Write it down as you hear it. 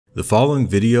The following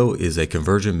video is a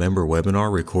Convergent member webinar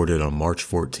recorded on March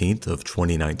 14th of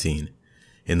 2019.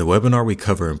 In the webinar, we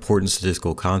cover important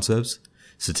statistical concepts.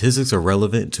 Statistics are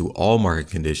relevant to all market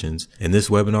conditions, and this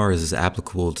webinar is as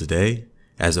applicable today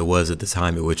as it was at the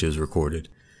time at which it was recorded.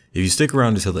 If you stick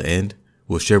around until the end,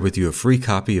 we'll share with you a free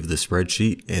copy of the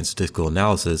spreadsheet and statistical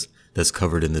analysis that's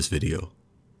covered in this video.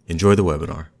 Enjoy the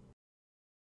webinar.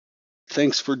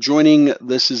 Thanks for joining.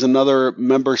 This is another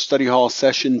member study hall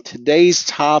session. Today's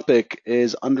topic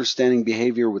is understanding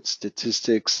behavior with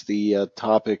statistics. The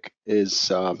topic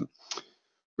is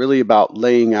really about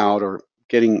laying out or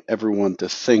getting everyone to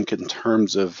think in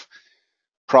terms of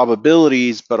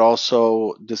probabilities, but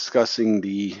also discussing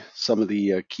some of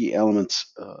the key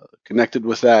elements connected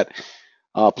with that.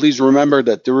 Please remember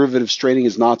that derivatives trading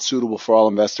is not suitable for all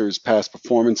investors. Past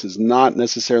performance is not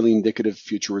necessarily indicative of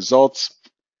future results.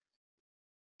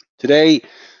 Today,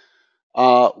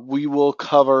 we will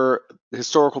cover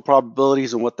historical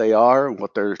probabilities and what they are, and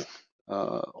what they're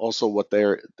also what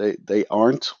they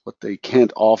aren't, what they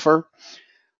can't offer,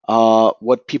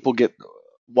 why people get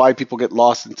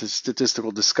lost into statistical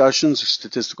discussions or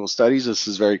statistical studies. This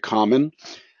is very common.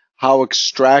 How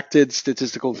extracted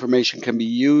statistical information can be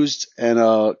used, and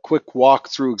a quick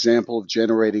walkthrough example of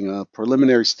generating a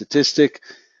preliminary statistic,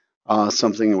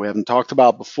 something we haven't talked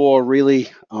about before really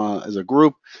as a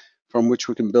group, from which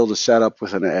we can build a setup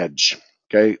with an edge.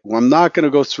 Okay, well, I'm not going to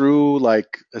go through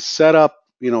like a setup.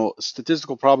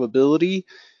 Statistical probability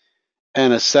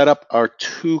and a setup are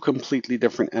two completely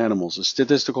different animals. A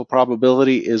statistical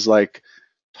probability is like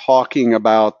talking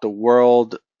about the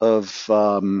world of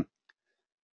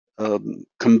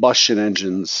combustion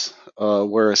engines,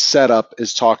 where a setup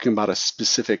is talking about a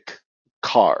specific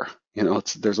car.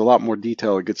 There's a lot more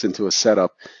detail that gets into a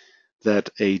setup that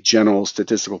a general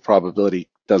statistical probability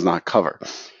does not cover.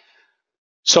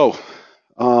 So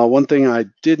one thing I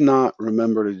did not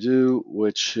remember to do,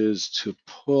 which is to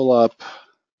pull up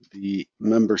the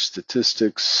member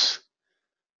statistics,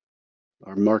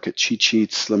 our market cheat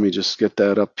sheets. Let me just get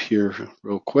that up here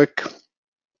real quick.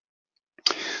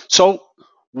 So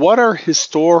what are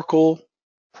historical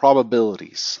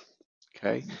probabilities?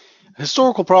 Okay,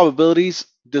 historical probabilities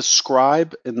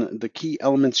describe, and the key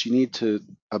elements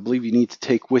I believe you need to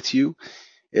take with you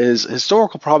is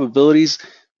historical probabilities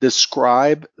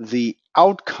describe the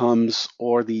outcomes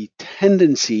or the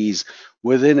tendencies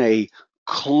within a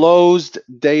closed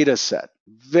data set.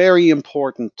 Very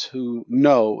important to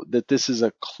know that this is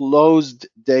a closed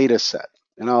data set,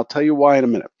 and I'll tell you why in a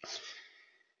minute.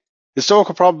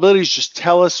 Historical probabilities just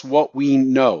tell us what we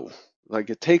know. Like,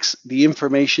 it takes the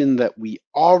information that we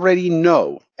already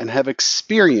know and have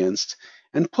experienced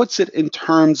and puts it in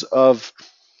terms of,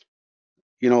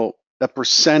 a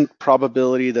percent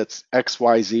probability that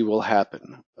XYZ will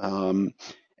happen. And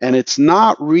it's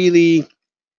not really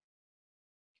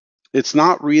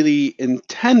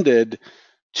intended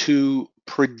to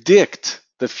predict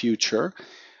the future,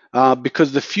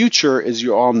 because the future, as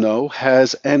you all know,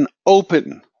 has an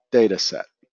open data set,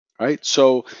 right?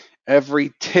 So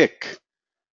every tick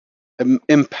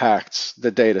impacts the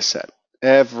data set.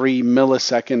 Every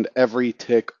millisecond, every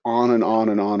tick, on and on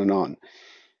and on and on.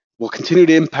 Will continue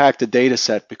to impact the data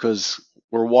set because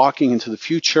we're walking into the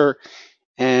future,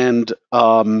 and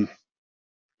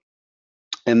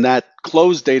that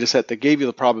closed data set that gave you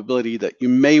the probability that you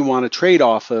may want to trade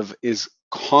off of is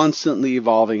constantly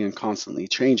evolving and constantly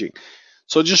changing.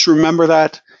 So just remember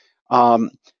that.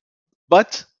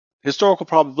 But historical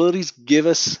probabilities give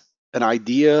us an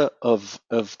idea of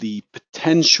the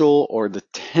potential or the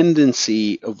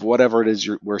tendency of whatever it is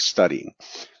we're studying.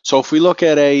 So if we look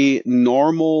at a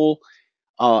normal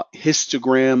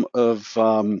histogram of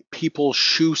people's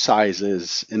shoe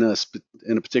sizes in a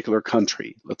particular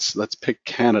country, let's pick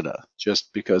Canada,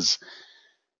 just because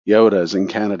Yoda is in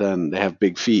Canada and they have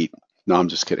big feet. No, I'm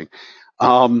just kidding.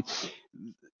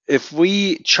 If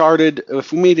we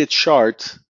made a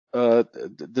chart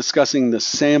discussing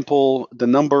the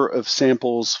number of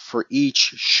samples for each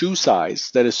shoe size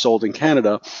that is sold in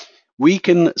Canada, we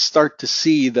can start to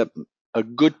see that a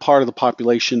good part of the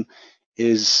population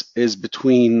is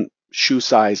between shoe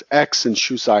size X and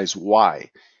shoe size Y.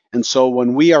 And so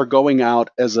when we are going out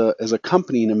as a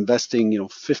company and investing,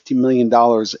 $50 million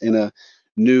in a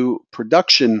new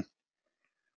production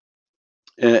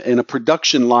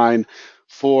line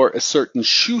for a certain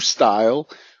shoe style,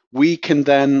 we can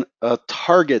then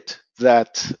target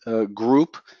that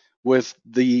group with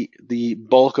the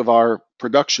bulk of our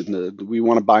production. We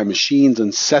want to buy machines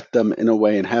and set them in a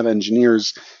way and have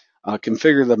engineers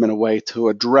configure them in a way to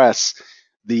address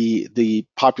the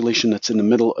population that's in the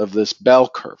middle of this bell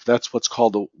curve. That's what's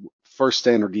called first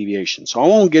standard deviation. So I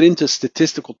won't get into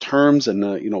statistical terms and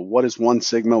what is 1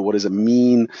 sigma, what is a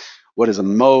mean, what is a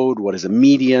mode, what is a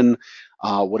median,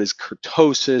 what is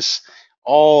kurtosis,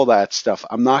 all that stuff.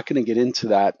 I'm not going to get into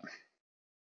that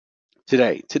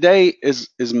today. Today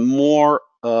is more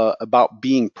about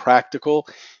being practical,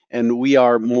 and we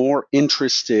are more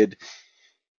interested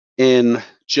in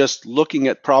just looking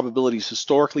at probabilities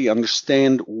historically,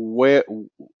 understand where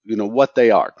what they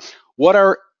are.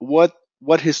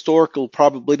 What historical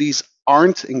probabilities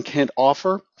aren't and can't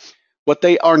offer. What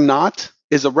they are not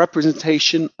is a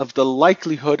representation of the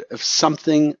likelihood of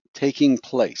something taking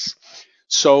place.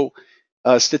 So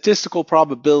a statistical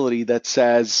probability that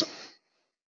says,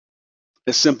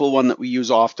 a simple one that we use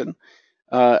often,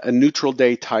 a neutral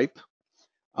day type,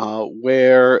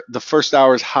 where the first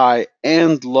hour's high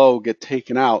and low get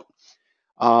taken out,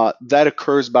 that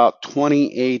occurs about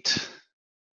 28.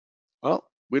 Well,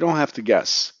 we don't have to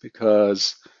guess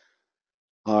because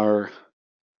our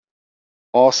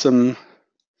awesome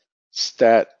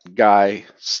stat guy,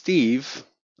 Steve,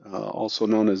 also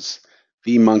known as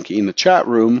VMonkey in the chat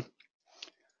room,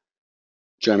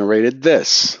 generated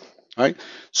this. Right?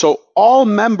 So all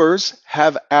members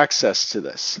have access to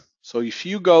this. So if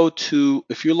you log into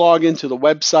the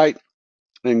website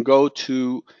and go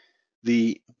to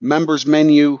the members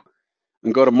menu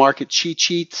and go to market cheat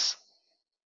sheets,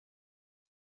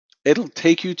 it'll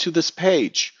take you to this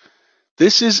page.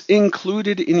 This is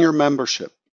included in your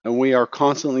membership, and we are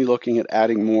constantly looking at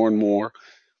adding more and more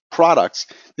products.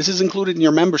 This is included in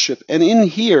your membership, and in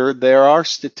here there are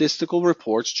statistical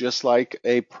reports, just like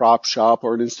a prop shop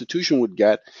or an institution would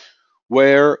get,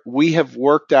 where we have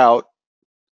worked out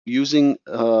using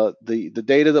the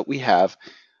data that we have,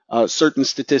 certain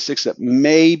statistics that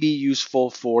may be useful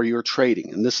for your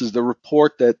trading. And this is the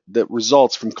report that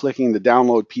results from clicking the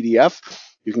download PDF.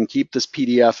 You can keep this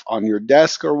PDF on your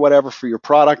desk or whatever for your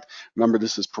product. Remember,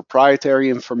 this is proprietary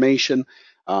information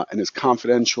and is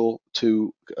confidential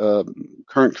to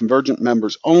current Convergent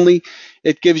members only.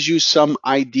 It gives you some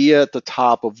idea at the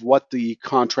top of what the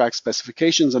contract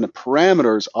specifications and the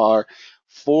parameters are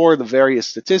for the various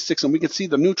statistics. And we can see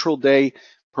the neutral day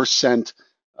percent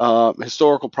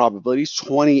historical probabilities,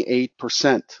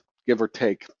 28%, give or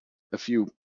take a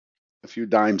few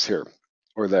dimes here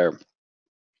or there.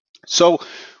 So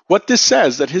what this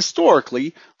says, that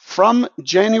historically, from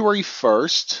January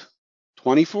 1st,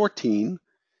 2014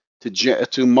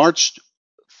 to March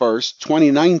 1st,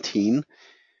 2019,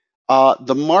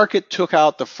 the market took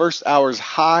out the first hour's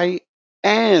high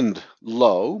and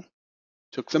low,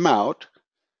 took them out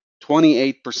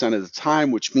 28% of the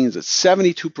time, which means that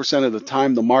 72% of the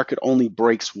time the market only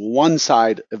breaks one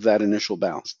side of that initial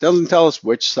bounce. It doesn't tell us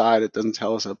which side, it doesn't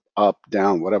tell us up,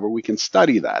 down, whatever. We can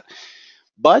study that.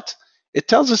 But it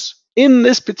tells us in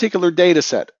this particular data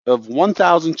set of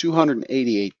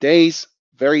 1,288 days,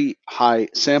 very high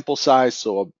sample size,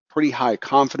 so a pretty high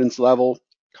confidence level,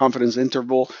 confidence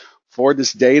interval for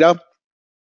this data,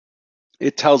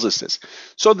 it tells us this.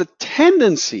 So the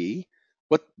tendency,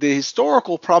 what the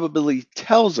historical probability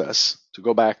tells us, to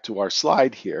go back to our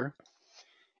slide here,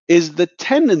 is the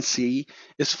tendency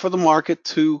is for the market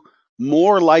to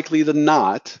more likely than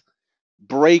not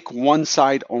break one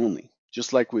side only,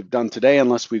 just like we've done today,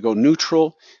 unless we go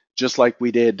neutral, just like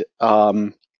we did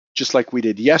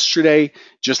yesterday,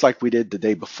 just like we did the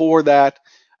day before that,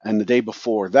 and the day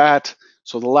before that.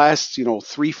 So the last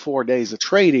 3-4 days of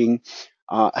trading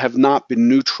have not been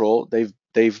neutral.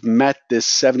 They've met this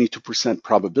 72%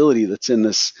 probability that's in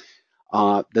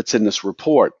this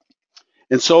report.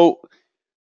 And so,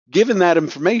 given that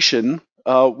information,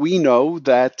 we know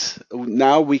that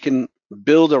now we can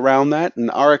build around that,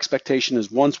 and our expectation is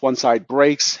once one side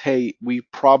breaks, hey, we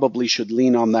probably should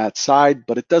lean on that side,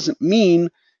 but it doesn't mean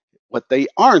what they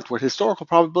aren't, what historical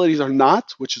probabilities are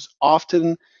not, which is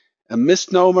often a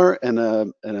misnomer and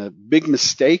a big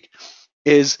mistake,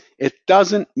 is it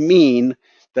doesn't mean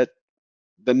that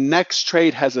the next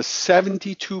trade has a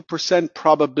 72%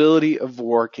 probability of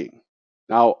working.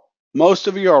 Now, most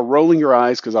of you are rolling your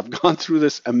eyes because I've gone through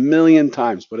this a million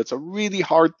times, but it's a really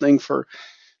hard thing for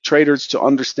traders to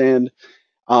understand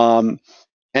and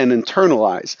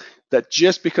internalize, that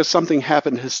just because something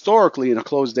happened historically in a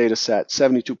closed data set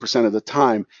 72% of the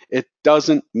time, it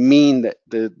doesn't mean that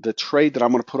the trade that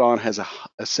I'm going to put on has a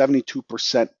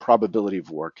 72% probability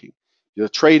of working. The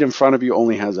trade in front of you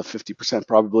only has a 50%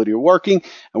 probability of working,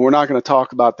 and we're not going to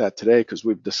talk about that today because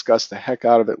we've discussed the heck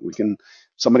out of it.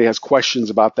 Somebody has questions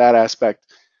about that aspect,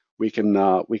 we can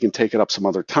take it up some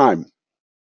other time.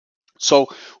 So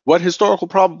what historical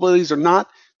probabilities are not,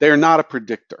 they are not a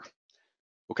predictor.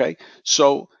 Okay,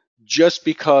 so just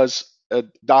because a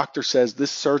doctor says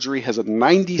this surgery has a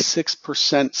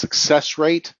 96% success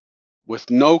rate with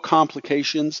no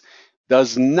complications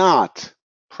does not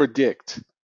predict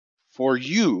for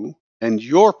you and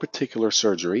your particular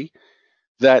surgery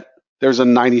that there's a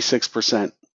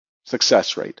 96%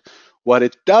 success rate. What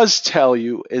it does tell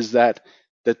you is that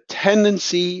the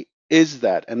tendency is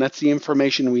that, and that's the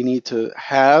information we need to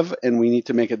have and we need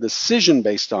to make a decision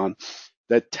based on.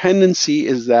 The tendency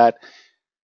is that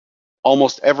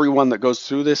almost everyone that goes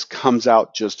through this comes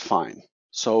out just fine.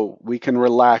 So we can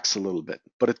relax a little bit,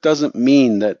 but it doesn't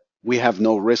mean that we have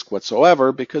no risk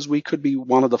whatsoever, because we could be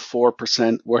one of the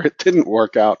 4% where it didn't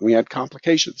work out and we had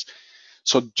complications.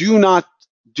 So do not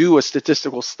do a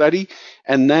statistical study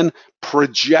and then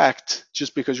project,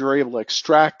 just because you're able to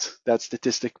extract that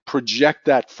statistic, project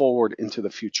that forward into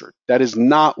the future. That is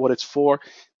not what it's for.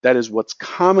 That is what's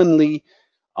commonly,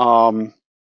 that's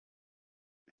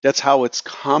how it's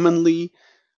commonly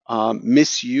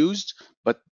misused,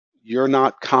 but you're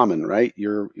not common, right?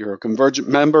 You're a Convergent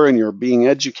member and you're being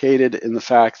educated in the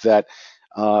fact that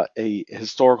a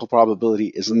historical probability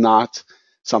is not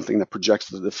something that projects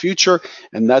to the future.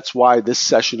 And that's why this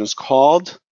session is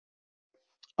called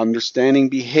Understanding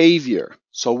Behavior.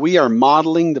 So we are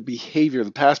modeling the behavior,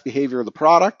 the past behavior of the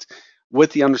product,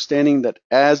 with the understanding that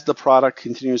as the product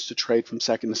continues to trade from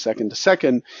second to second to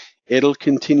second, it'll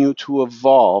continue to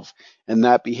evolve, and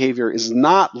that behavior is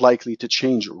not likely to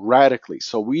change radically.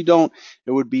 So it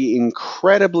would be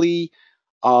incredibly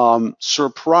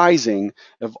surprising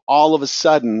if all of a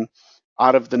sudden,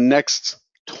 out of the next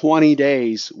 20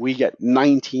 days, we get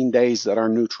 19 days that are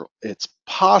neutral. It's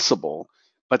possible,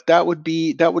 but that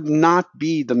would not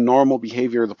be the normal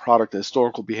behavior of the product, the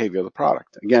historical behavior of the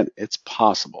product. Again, it's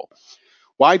possible.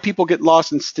 Why people get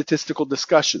lost in statistical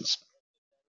discussions.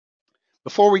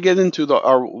 Before we get into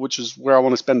which is where I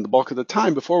want to spend the bulk of the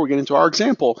time, before we get into our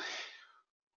example,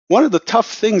 one of the tough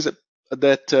things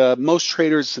that most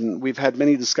traders, and we've had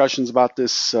many discussions about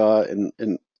this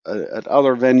at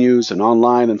other venues and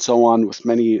online and so on with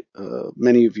many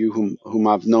of you whom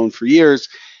I've known for years,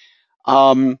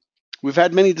 we've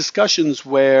had many discussions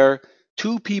where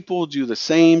two people do the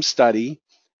same study,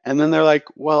 and then they're like,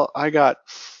 well, I got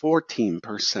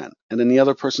 14%. And then the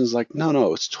other person's like,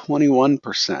 no, it's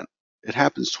 21%. It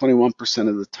happens 21%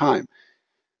 of the time.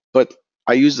 But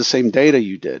I used the same data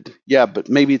you did. Yeah, but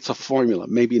maybe it's a formula,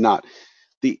 maybe not.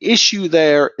 The issue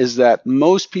there is that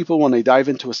most people, when they dive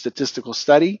into a statistical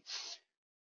study,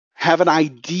 have an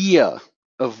idea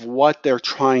of what they're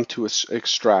trying to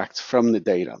extract from the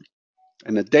data.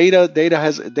 And the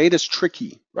data is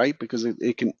tricky, right? Because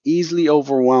it can easily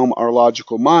overwhelm our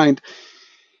logical mind.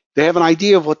 They have an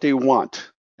idea of what they want,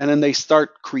 and then they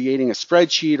start creating a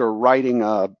spreadsheet or writing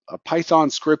a Python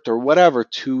script or whatever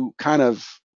to kind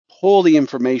of pull the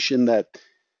information that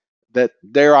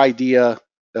their idea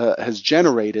has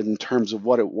generated in terms of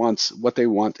what they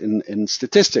want in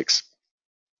statistics.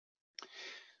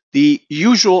 The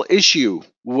usual issue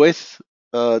with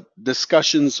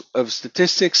discussions of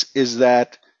statistics is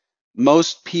that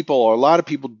most people, or a lot of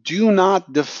people, do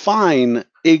not define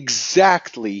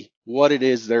exactly what it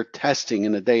is they're testing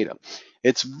in the data.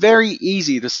 It's very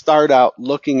easy to start out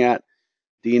looking at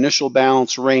the initial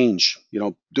balance range,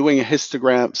 doing a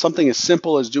histogram, something as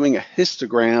simple as doing a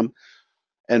histogram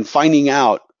and finding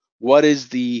out what is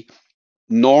the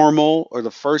normal or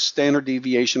the first standard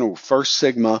deviation or first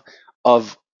sigma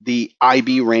of the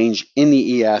IB range in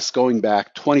the ES going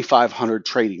back 2,500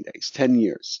 trading days, 10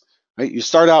 years, right? You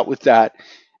start out with that,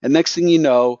 and next thing you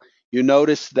know, you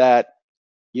notice that,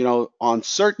 on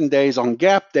certain days, on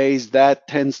gap days, that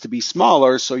tends to be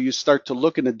smaller. So you start to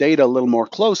look in the data a little more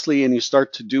closely, and you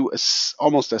start to do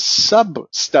almost a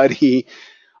sub-study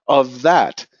of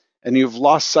that, and you've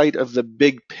lost sight of the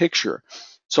big picture.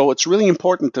 So it's really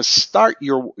important to start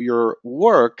your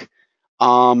work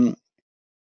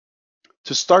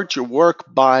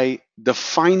by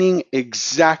defining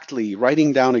exactly,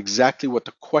 writing down exactly what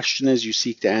the question is you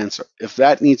seek to answer. If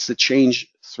that needs to change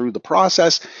through the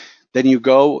process, then you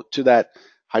go to that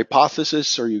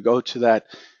hypothesis or you go to that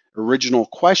original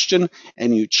question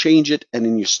and you change it, and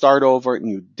then you start over and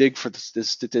you dig for the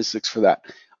statistics for that.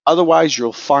 Otherwise,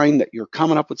 you'll find that you're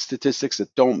coming up with statistics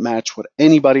that don't match what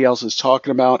anybody else is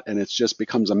talking about, and it just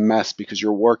becomes a mess because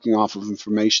you're working off of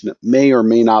information that may or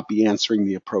may not be answering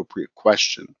the appropriate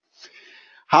question.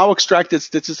 How extracted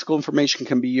statistical information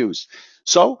can be used.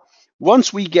 So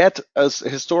once we get a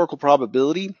historical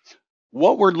probability,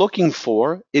 what we're looking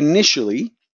for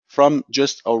initially from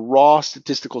just a raw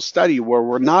statistical study where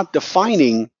we're not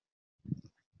defining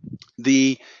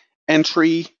the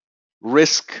entry,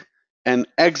 risk, and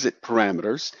exit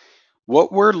parameters,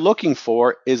 What we're looking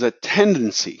for is a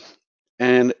tendency,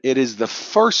 and it is the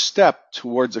first step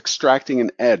towards extracting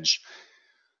an edge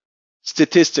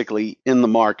statistically in the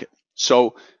market.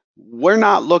 So we're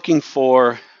not looking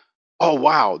for, oh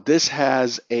wow, this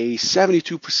has a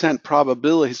 72%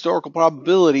 probability, historical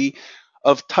probability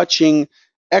of touching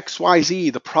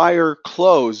XYZ, the prior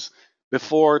close,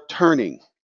 before turning.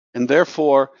 And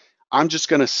therefore, I'm just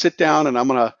going to sit down and I'm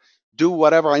going to do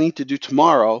whatever I need to do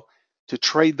tomorrow to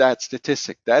trade that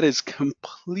statistic. That is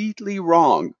completely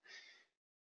wrong.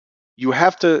 You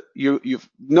have to,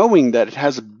 knowing that it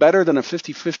has better than a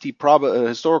 50-50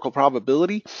 historical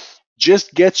probability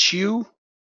just gets you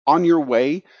on your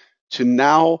way to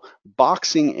now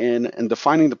boxing in and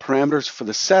defining the parameters for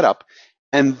the setup.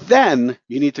 And then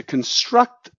you need to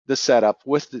construct the setup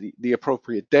with the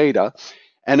appropriate data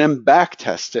and then back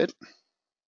test it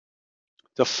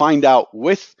to find out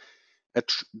with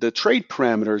the trade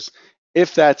parameters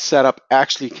if that setup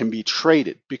actually can be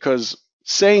traded. Because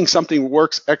saying something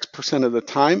works X% of the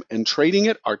time and trading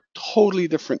it are totally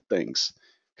different things.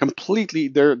 Completely,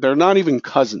 they're not even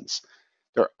cousins.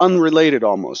 They're unrelated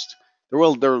almost.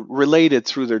 They're related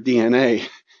through their DNA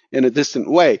in a distant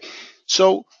way.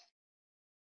 So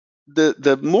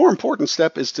the more important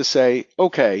step is to say,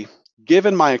 okay,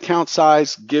 given my account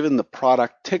size, given the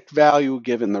product tick value,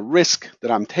 given the risk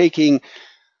that I'm taking,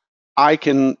 I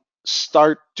can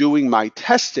start doing my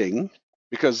testing,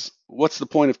 because what's the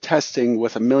point of testing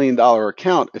with $1 million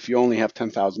account if you only have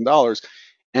 $10,000?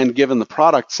 And given the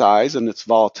product size and its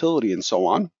volatility and so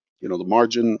on, the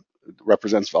margin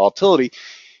represents volatility.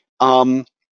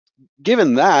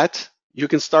 Given that, you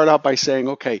can start out by saying,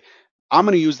 okay, I'm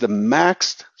going to use the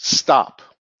maxed stop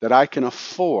that I can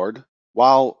afford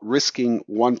while risking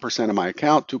 1% of my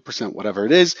account, 2%, whatever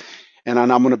it is. And then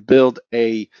I'm going to build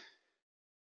a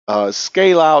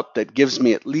scale out that gives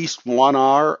me at least 1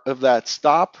 hour of that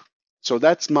stop. So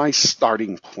that's my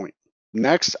starting point.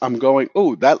 Next, I'm going,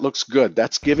 oh, that looks good.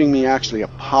 That's giving me actually a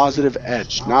positive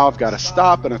edge. Now I've got a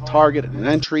stop and a target and an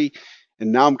entry,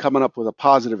 and now I'm coming up with a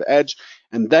positive edge.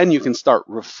 And then you can start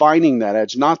refining that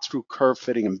edge, not through curve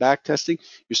fitting and back testing.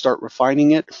 You start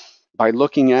refining it by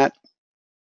looking at,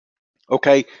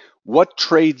 okay, what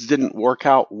trades didn't work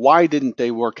out? Why didn't they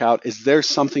work out? Is there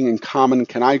something in common?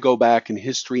 Can I go back in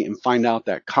history and find out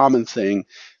that common thing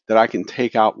that I can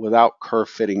take out without curve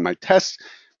fitting my test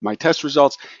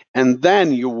results? And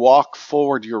then you walk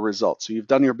forward your results. So you've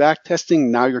done your back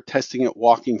testing. Now you're testing it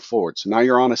walking forward. So now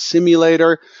you're on a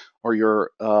simulator, or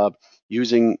you're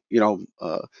using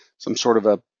some sort of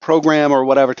a program or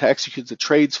whatever to execute the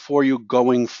trades for you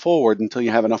going forward until you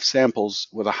have enough samples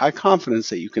with a high confidence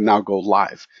that you can now go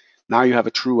live. Now you have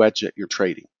a true edge that you're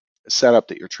trading, a setup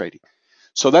that you're trading.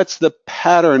 So that's the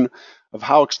pattern of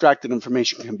how extracted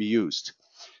information can be used.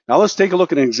 Now let's take a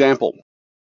look at an example.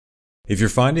 If you're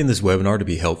finding this webinar to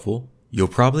be helpful, you'll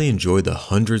probably enjoy the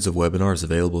hundreds of webinars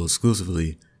available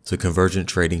exclusively to Convergent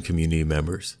Trading community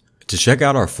members. To check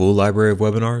out our full library of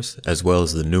webinars, as well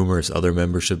as the numerous other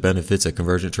membership benefits at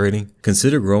Convergent Trading,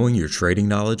 consider growing your trading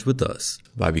knowledge with us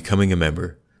by becoming a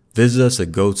member. Visit us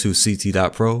at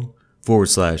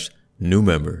gotoct.pro/new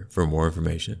member for more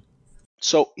information.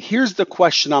 So here's the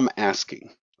question I'm asking.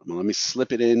 Let me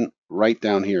slip it in right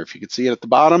down here. If you can see it at the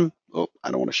bottom. Oh,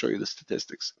 I don't want to show you the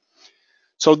statistics.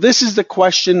 So this is the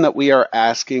question that we are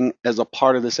asking as a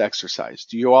part of this exercise.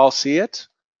 Do you all see it?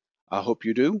 I hope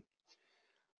you do.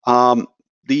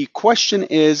 The question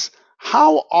is,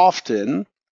 how often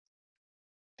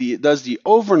does the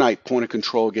overnight point of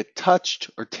control get touched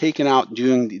or taken out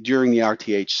during the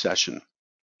RTH session?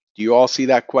 Do you all see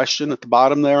that question at the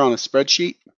bottom there on a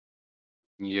spreadsheet?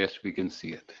 Yes, we can see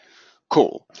it.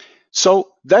 Cool.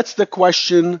 So that's the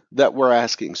question that we're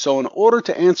asking. So in order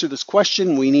to answer this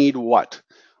question, we need what?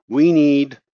 We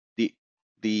need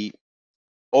the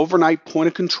overnight point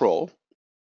of control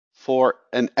for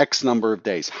an X number of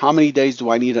days. How many days do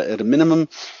I need at a minimum?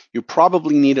 You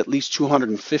probably need at least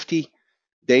 250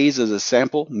 days as a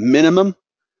sample, minimum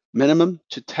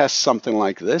to test something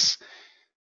like this.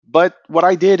 But what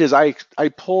I did is I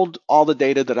pulled all the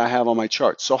data that I have on my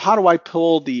chart. So how do I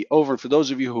pull the over? For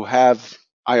those of you who have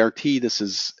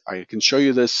IRT, I can show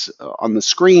you this on the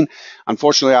screen.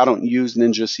 Unfortunately, I don't use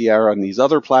Ninja Sierra and these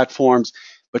other platforms,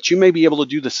 but you may be able to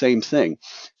do the same thing.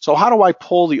 So how do I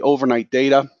pull the overnight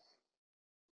data?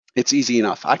 It's easy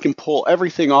enough. I can pull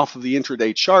everything off of the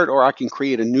intraday chart, or I can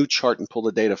create a new chart and pull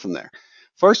the data from there.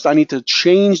 First, I need to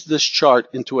change this chart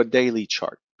into a daily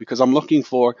chart because I'm looking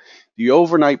for the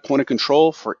overnight point of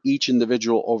control for each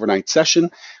individual overnight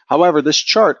session. However, this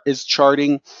chart is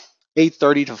charting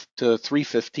 8:30 to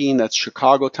 3:15. That's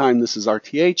Chicago time. This is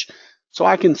RTH. So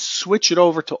I can switch it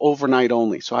over to overnight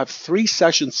only. So I have 3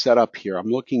 sessions set up here. I'm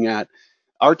looking at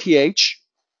RTH,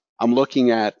 I'm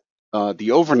looking at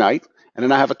the overnight, and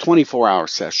then I have a 24-hour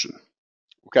session.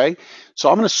 Okay, so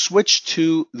I'm going to switch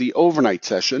to the overnight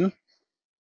session.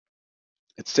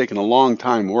 It's taken a long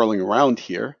time whirling around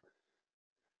here,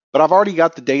 but I've already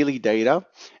got the daily data,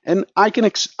 and I can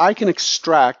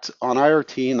extract on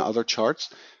IRT and other charts.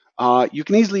 You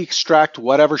can easily extract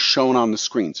whatever's shown on the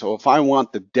screen. So if I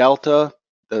want the delta,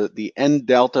 the end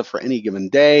delta for any given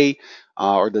day,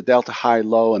 or the delta high,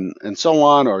 low, and so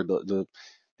on, or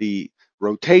the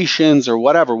rotations or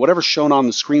whatever's shown on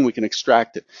the screen, we can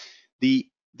extract it.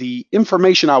 The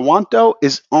information I want, though,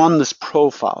 is on this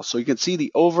profile. So you can see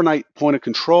the overnight point of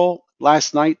control.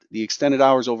 Last night, the extended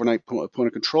hours overnight point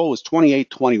of control was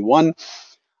 28.21.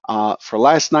 For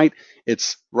last night,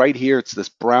 it's right here. It's this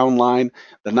brown line.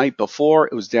 The night before,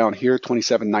 it was down here,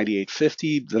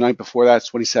 27.98.50. The night before that, it's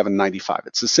 27.95.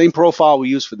 It's the same profile we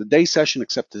use for the day session,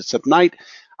 except it's at night.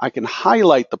 I can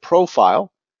highlight the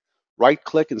profile,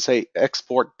 right-click, and say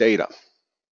Export Data.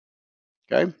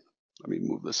 Okay, let me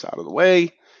move this out of the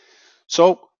way.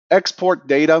 So export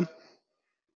data,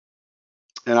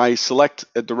 and I select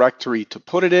a directory to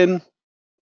put it in.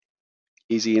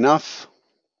 Easy enough.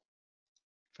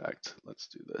 In fact, let's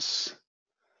do this.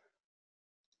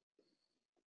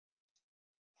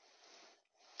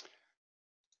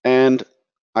 And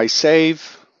I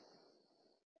save,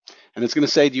 and it's going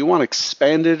to say, do you want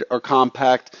expanded or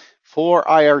compact? For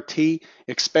IRT,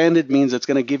 expanded means it's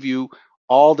going to give you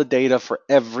all the data for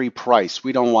every price.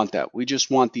 We don't want that. We just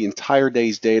want the entire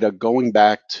day's data going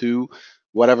back to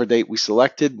whatever date we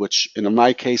selected, which in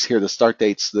my case here, the start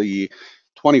date's the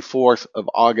 24th of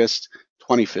August,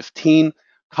 2015.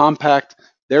 Compact,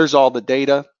 there's all the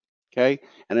data, okay?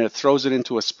 And it throws it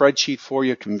into a spreadsheet for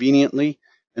you conveniently.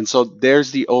 And so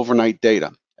there's the overnight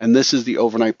data. And this is the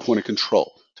overnight point of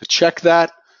control. To check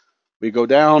that, we go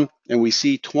down and we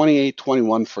see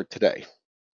 28.21 for today,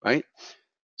 right?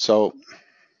 So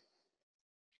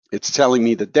it's telling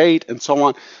me the date and so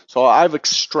on. So I've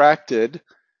extracted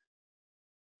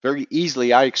very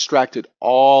easily. I extracted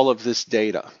all of this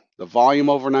data: the volume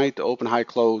overnight, the open, high,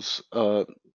 close,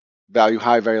 value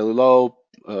high, value low,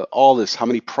 all this, how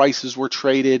many prices were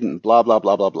traded, and blah, blah,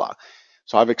 blah, blah, blah.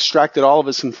 So I've extracted all of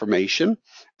this information.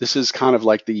 This is kind of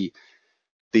like the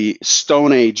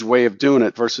Stone Age way of doing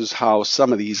it versus how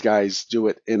some of these guys do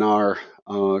it in our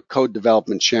code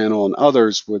development channel and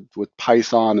others with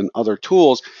Python and other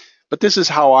tools. But this is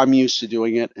how I'm used to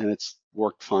doing it, and it's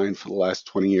worked fine for the last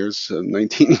 20 years,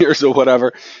 19 years or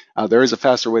whatever. There is a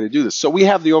faster way to do this. So we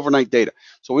have the overnight data.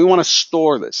 So we want to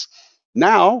store this.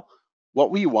 Now,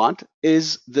 what we want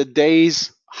is the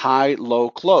day's high, low,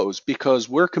 close, because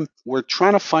we're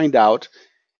trying to find out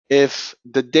if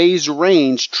the day's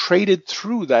range traded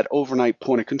through that overnight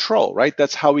point of control, right?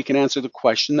 That's how we can answer the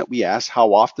question that we asked: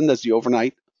 how often does the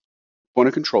overnight point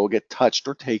of control get touched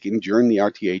or taken during the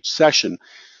RTH session?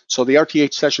 So the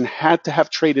RTH session had to have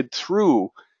traded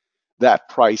through that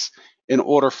price in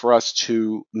order for us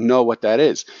to know what that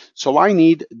is. So I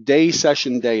need day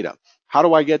session data. How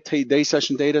do I get day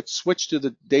session data? Switch to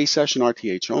the day session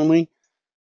RTH only.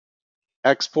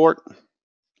 Export,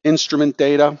 instrument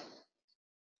data.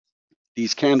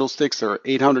 These candlesticks, there are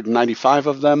 895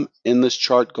 of them in this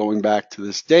chart going back to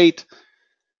this date.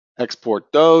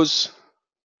 Export those.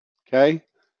 Okay.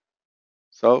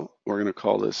 So we're going to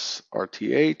call this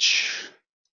RTH.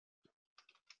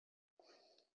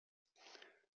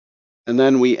 And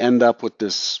then we end up with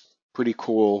this pretty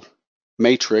cool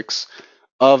matrix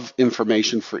of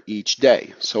information for each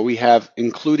day. So we have,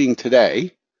 including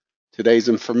today, today's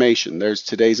information. There's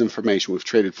today's information. We've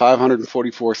traded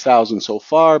 544,000 so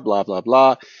far, blah, blah,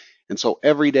 blah. And so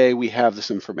every day we have this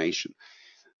information.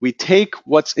 We take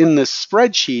what's in this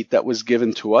spreadsheet that was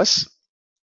given to us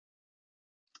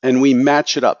and we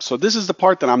match it up. So this is the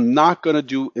part that I'm not going to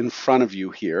do in front of you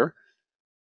here,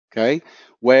 okay,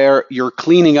 where you're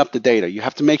cleaning up the data. You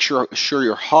have to make sure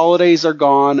your holidays are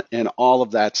gone and all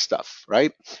of that stuff,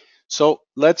 right? So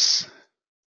let's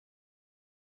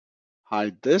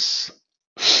hide this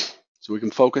so we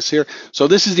can focus here. So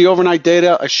this is the overnight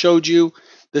data I showed you.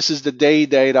 This is the day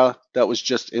data that was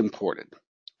just imported,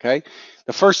 okay?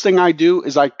 The first thing I do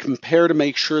is I compare to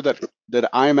make sure that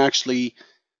I'm actually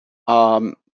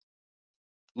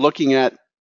looking at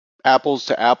apples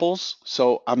to apples.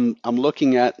 So I'm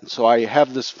looking at, so I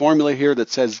have this formula here that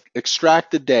says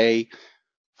extract the day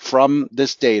from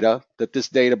this data that this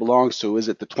data belongs to. Is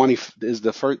it the 20? Is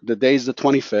the day's the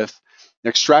 25th?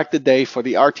 Extract the day for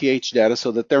the RTH data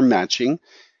so that they're matching.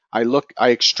 I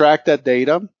extract that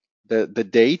data, the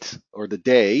date or the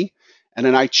day, and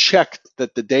then I check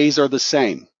that the days are the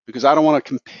same, because I don't want to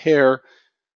compare,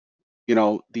 you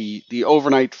know, the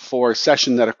overnight for a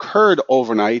session that occurred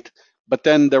overnight, but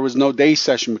then there was no day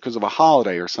session because of a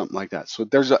holiday or something like that. So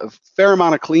there's a fair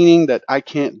amount of cleaning that I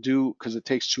can't do because it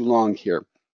takes too long here.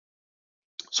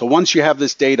 So once you have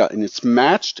this data and it's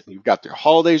matched, you've got your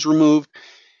holidays removed,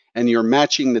 and you're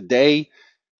matching the day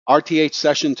RTH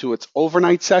session to its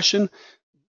overnight session,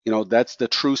 you know, that's the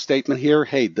true statement here.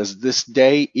 Hey, does this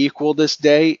day equal this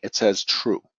day? It says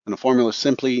true. And the formula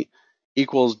simply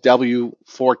equals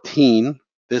W14,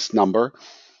 this number,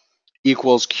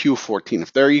 equals Q14.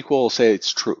 If they're equal, we'll say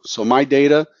it's true. So my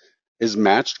data is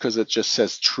matched because it just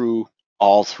says true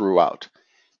all throughout.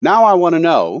 Now I want to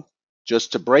know,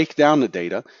 just to break down the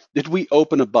data, did we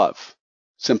open above?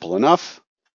 Simple enough.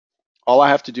 All I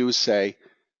have to do is say,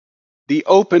 the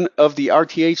open of the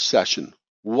RTH session,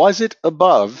 was it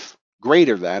above,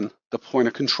 greater than, the point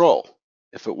of control?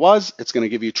 If it was, it's going to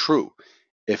give you true.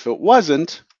 If it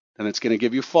wasn't, then it's going to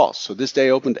give you false. So this day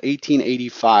opened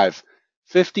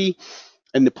 1885.50,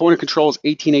 and the point of control is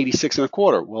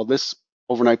 1886.25. Well, this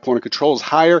overnight point of control is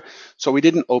higher, so we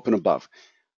didn't open above.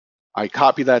 I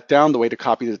copy that down. The way to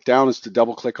copy that down is to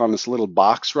double click on this little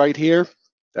box right here.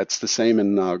 That's the same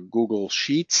in Google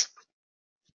Sheets.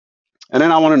 And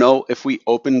then I want to know if we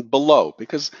open below,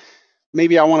 because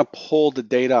maybe I want to pull the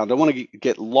data. I don't want to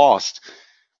get lost,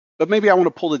 but maybe I want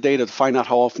to pull the data to find out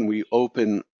how often we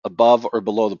open above or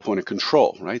below the point of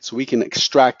control, right? So we can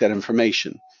extract that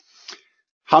information.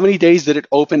 How many days did it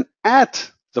open at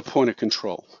the point of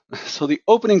control? So the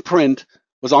opening print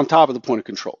was on top of the point of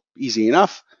control. Easy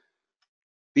enough.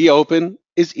 The open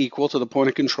is equal to the point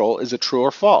of control. Is it true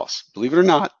or false? Believe it or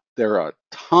not, there are a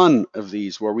ton of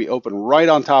these where we open right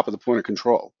on top of the point of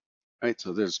control, right?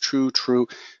 So there's true, true,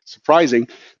 surprising,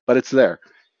 but it's there.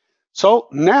 So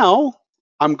now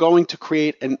I'm going to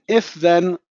create an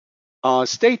if-then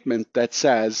statement that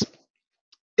says,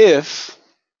 if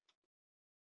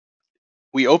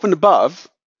we opened above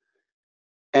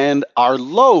and our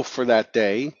low for that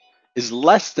day is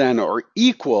less than or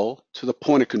equal to the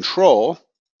point of control,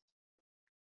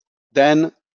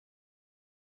 then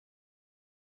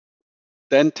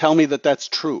tell me that that's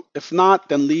true. If not,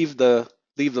 then leave the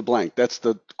blank. That's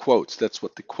the quotes. That's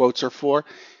what the quotes are for.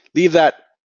 Leave that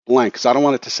blank, because I don't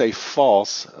want it to say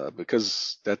false,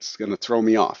 because that's going to throw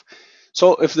me off.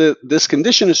 So if this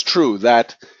condition is true,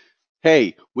 that,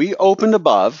 hey, we opened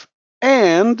above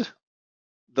and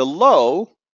the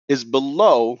low is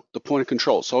below the point of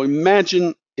control. So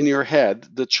imagine in your head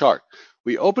the chart.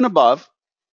 We open above,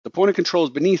 the point of control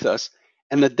is beneath us,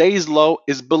 and the day's low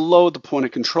is below the point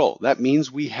of control. That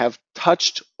means we have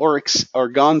touched or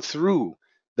gone through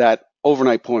that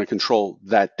overnight point of control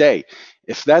that day.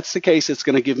 If that's the case, it's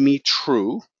going to give me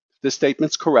true. If this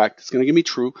statement's correct, it's going to give me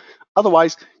true.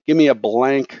 Otherwise, give me a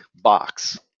blank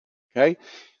box. Okay?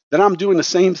 Then I'm doing the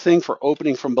same thing for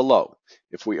opening from below.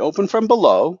 If we open from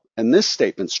below, and this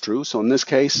statement's true, so in this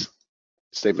case, the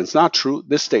statement's not true,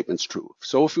 this statement's true.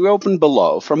 So if we open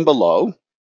below, from below,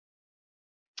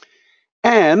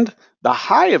 and the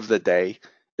high of the day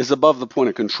is above the point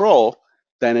of control,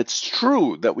 then it's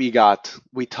true that we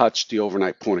touched the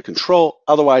overnight point of control.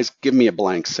 Otherwise, give me a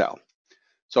blank cell.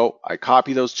 So I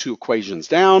copy those two equations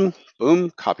down,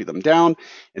 boom, copy them down,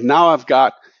 and now I've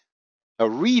got a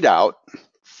readout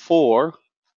for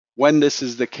when this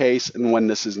is the case and when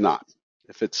this is not.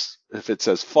 If it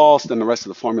says false, then the rest of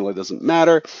the formula doesn't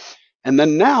matter. And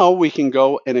then now we can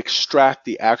go and extract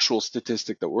the actual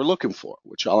statistic that we're looking for,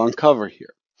 which I'll uncover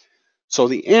here. So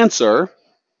the answer,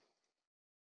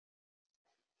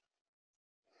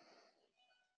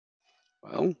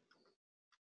 well,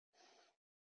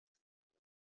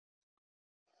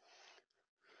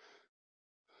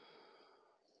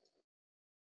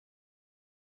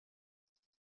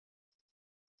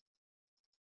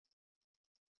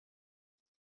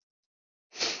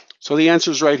 so the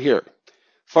answer is right here.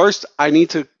 First, I need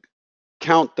to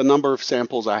count the number of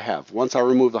samples I have. Once I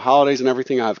remove the holidays and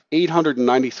everything, I have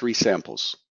 893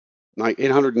 samples,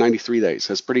 893 days.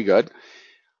 That's pretty good.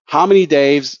 How many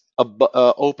days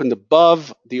opened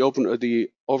above the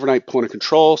overnight point of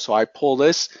control? So I pull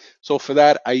this. So for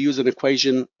that, I use an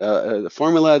equation, the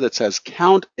formula that says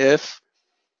count if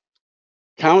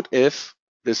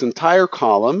this entire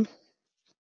column,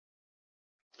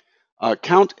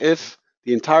 count if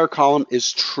the entire column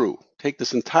is true. Take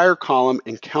this entire column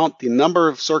and count the number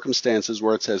of circumstances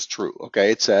where it says true.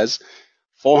 Okay, it says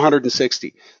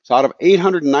 460. So out of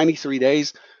 893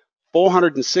 days,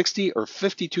 460 or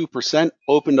 52%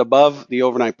 opened above the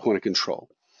overnight point of control.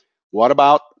 What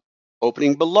about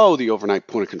opening below the overnight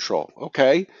point of control?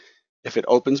 Okay, If it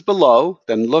opens below,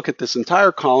 then look at this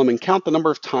entire column and count the number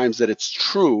of times that it's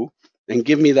true and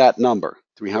give me that number,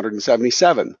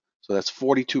 377. So that's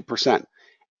 42%.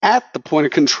 At the point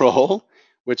of control,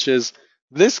 which is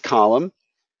this column,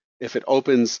 if it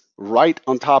opens right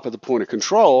on top of the point of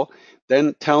control,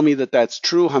 then tell me that that's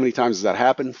true. How many times does that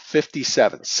happen?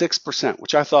 57, 6%,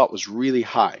 which I thought was really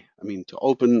high. I mean, to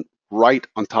open right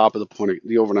on top of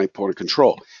the overnight point of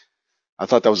control. I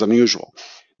thought that was unusual.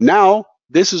 Now,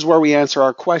 this is where we answer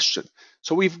our question.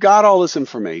 So we've got all this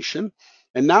information,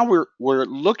 and now we're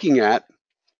looking at,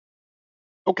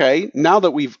 okay, now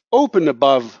that we've opened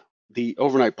above the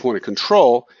overnight point of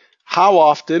control, how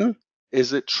often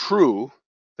is it true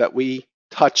that we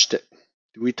touched it?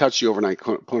 Do we touch the overnight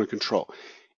point of control?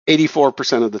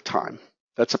 84% of the time.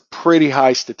 That's a pretty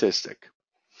high statistic.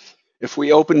 If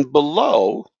we open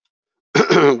below,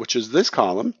 which is this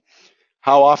column,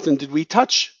 how often did we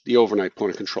touch the overnight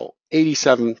point of control?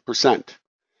 87%.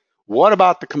 What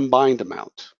about the combined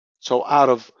amount? So out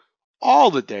of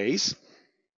all the days,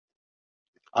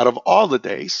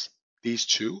 these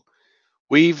two,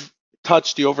 we've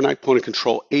touched the overnight point of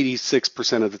control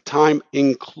 86% of the time,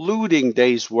 including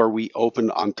days where we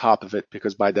opened on top of it,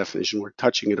 because by definition, we're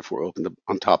touching it if we're opened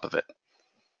on top of it.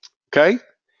 Okay?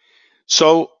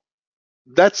 So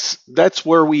that's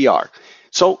where we are.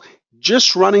 So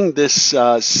just running this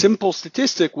simple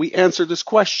statistic, we answer this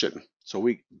question. So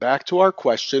we back to our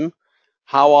question,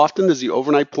 how often does the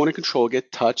overnight point of control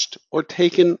get touched or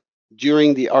taken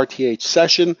during the RTH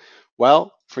session?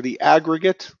 Well, for the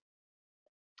aggregate,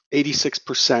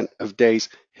 86% of days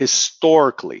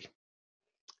historically,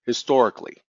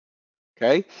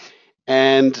 okay?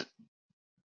 And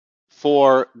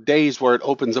for days where it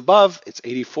opens above, it's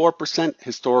 84%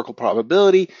 historical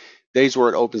probability. Days where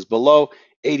it opens below,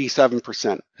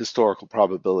 87% historical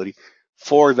probability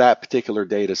for that particular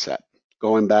data set,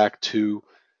 going back to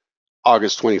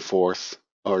August 24th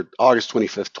or August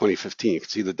 25th, 2015. You can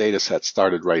see the data set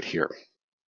started right here.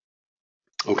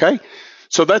 Okay,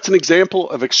 so that's an example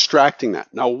of extracting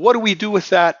that. Now, what do we do with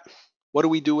that?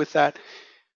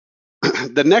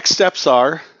 The next steps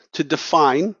are to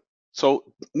define. So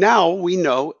now we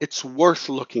know it's worth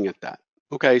looking at that.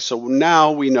 Okay, so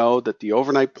now we know that the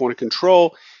overnight point of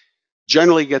control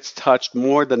generally gets touched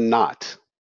more than not.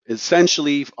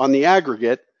 Essentially, on the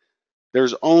aggregate,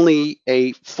 there's only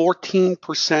a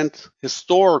 14%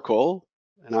 historical,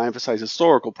 and I emphasize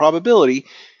historical, probability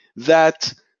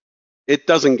that it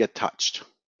doesn't get touched.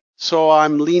 So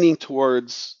I'm leaning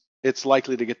towards it's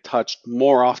likely to get touched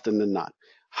more often than not.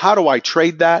 How do I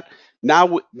trade that?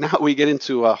 Now we get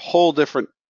into a whole different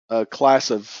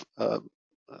class of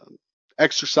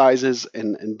exercises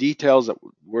and details that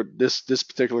this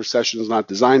particular session is not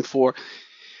designed for,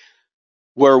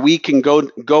 where we can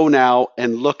go now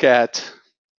and look at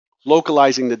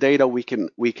localizing the data. We can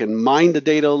mine the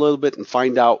data a little bit and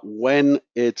find out when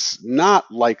it's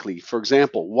not likely. For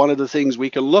example, one of the things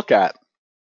we can look at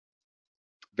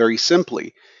very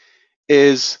simply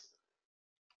is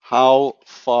how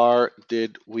far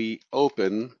did we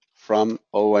open from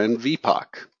ON VPOC?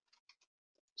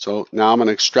 So now I'm going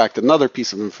to extract another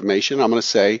piece of information. I'm going to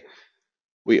say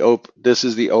this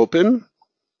is the open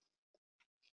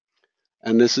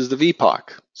and this is the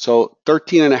VPOC. So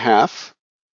 13.5.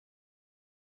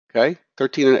 Okay,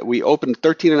 we opened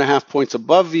 13.5 points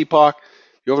above VPOC,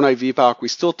 the overnight VPOC. We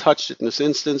still touched it in this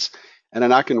instance, and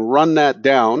then I can run that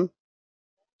down,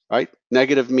 right?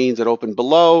 Negative means it opened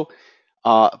below,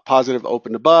 positive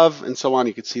opened above, and so on.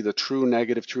 You can see the true,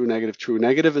 negative, true, negative, true,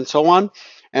 negative, and so on.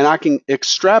 And I can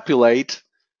extrapolate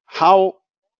how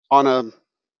on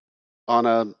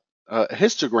a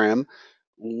histogram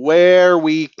where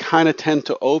we kind of tend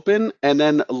to open, and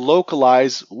then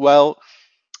localize, well,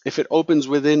 if it opens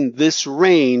within this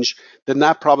range, then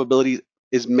that probability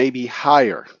is maybe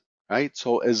higher, right?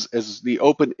 So as the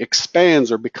open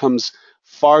expands or becomes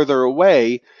farther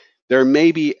away, there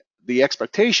may be, the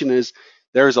expectation is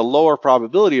there is a lower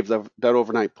probability of that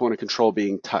overnight point of control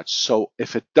being touched. So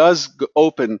if it does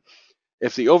open,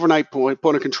 if the overnight point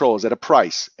of control is at a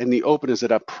price and the open is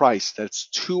at a price that's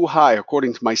too high,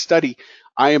 according to my study,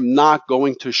 I am not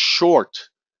going to short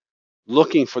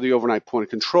looking for the overnight point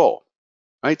of control.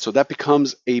 Right, so that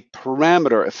becomes a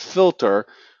parameter, a filter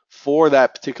for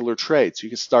that particular trade. So you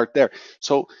can start there.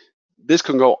 So this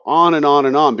can go on and on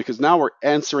and on, because now we're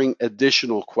answering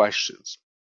additional questions.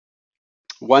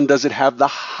 One, does it have the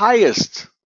highest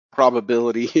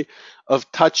probability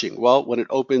of touching? Well, when it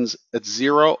opens at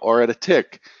 0 or at a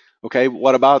tick. Okay,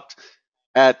 what about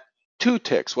at 2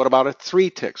 ticks? What about at 3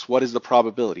 ticks? What is the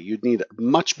probability? You'd need a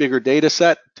much bigger data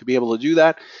set to be able to do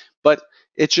that. But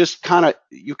it's just kind of,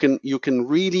 you can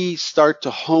really start to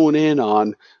hone in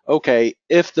on, okay,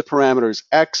 if the parameter is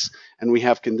X and we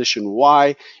have condition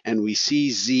Y and we see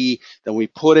Z, then we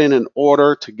put in an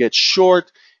order to get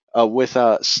short with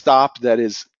a stop that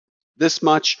is this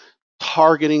much,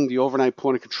 targeting the overnight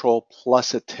point of control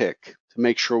plus a tick to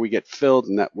make sure we get filled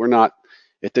and that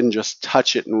it didn't just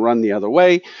touch it and run the other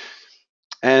way.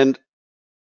 And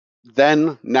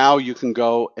then now you can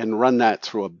go and run that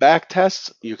through a back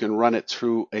test. You can run it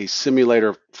through a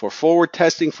simulator for forward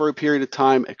testing for a period of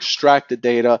time, extract the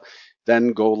data,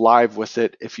 then go live with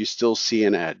it if you still see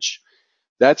an edge.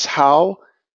 That's how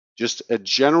just a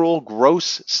general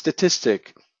gross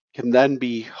statistic can then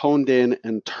be honed in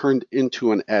and turned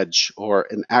into an edge or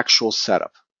an actual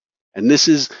setup. And this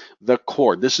is the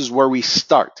core. This is where we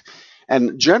start.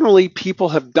 And generally, people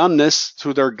have done this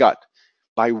through their gut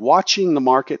by watching the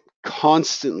market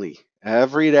constantly,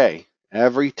 every day,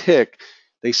 every tick.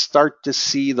 They start to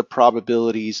see the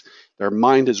probabilities. Their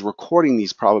mind is recording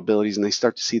these probabilities, and they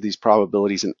start to see these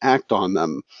probabilities and act on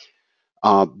them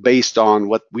based on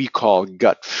what we call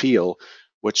gut feel,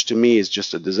 which to me is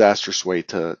just a disastrous way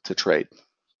to trade.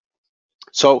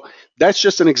 So that's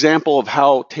just an example of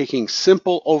how taking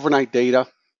simple overnight data,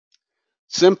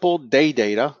 simple day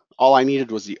data, all I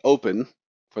needed was the open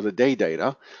for the day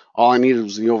data, all I needed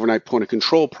was the overnight point of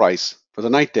control price for the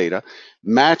night data,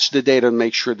 match the data and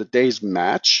make sure the days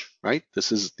match, right?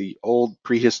 This is the old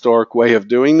prehistoric way of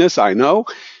doing this, I know,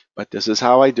 but this is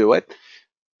how I do it.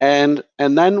 And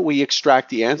then we extract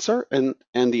the answer, and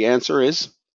the answer is,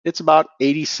 it's about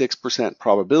 86%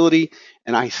 probability,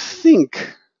 and I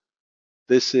think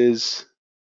this is,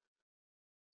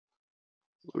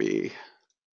 I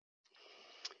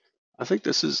think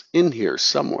this is in here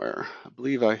somewhere. I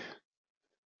believe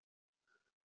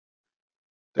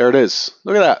there it is.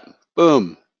 Look at that,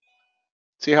 boom.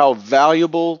 See how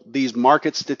valuable these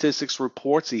market statistics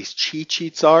reports, these cheat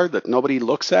sheets are that nobody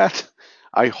looks at?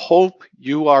 I hope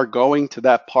you are going to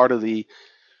that part of the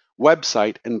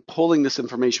website and pulling this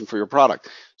information for your product.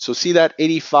 So see that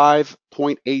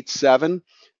 85.87?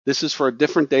 This is for a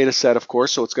different data set, of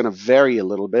course, so it's going to vary a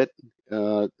little bit.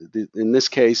 In this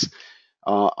case,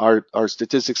 our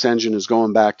statistics engine is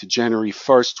going back to January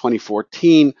 1st,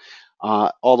 2014,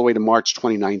 all the way to March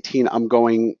 2019. I'm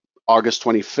going August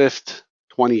 25th,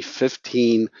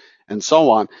 2015, and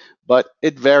so on. But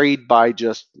it varied by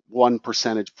just 1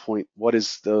 percentage point. What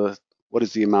is the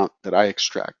amount that I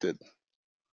extracted?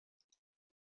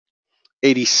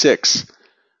 86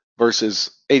 versus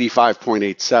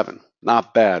 85.87.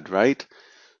 Not bad, right?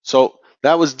 So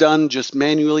that was done just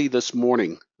manually this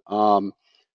morning.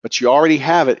 But you already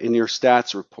have it in your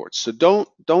stats reports. So don't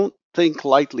think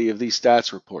lightly of these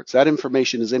stats reports. That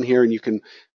information is in here, and you can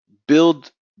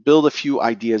build a few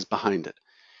ideas behind it.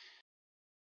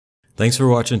 Thanks for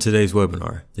watching today's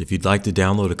webinar. If you'd like to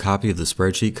download a copy of the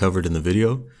spreadsheet covered in the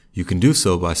video, you can do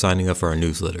so by signing up for our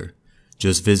newsletter.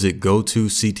 Just visit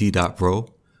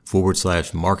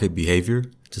go2ct.pro/market behavior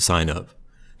to sign up.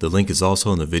 The link is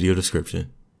also in the video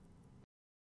description.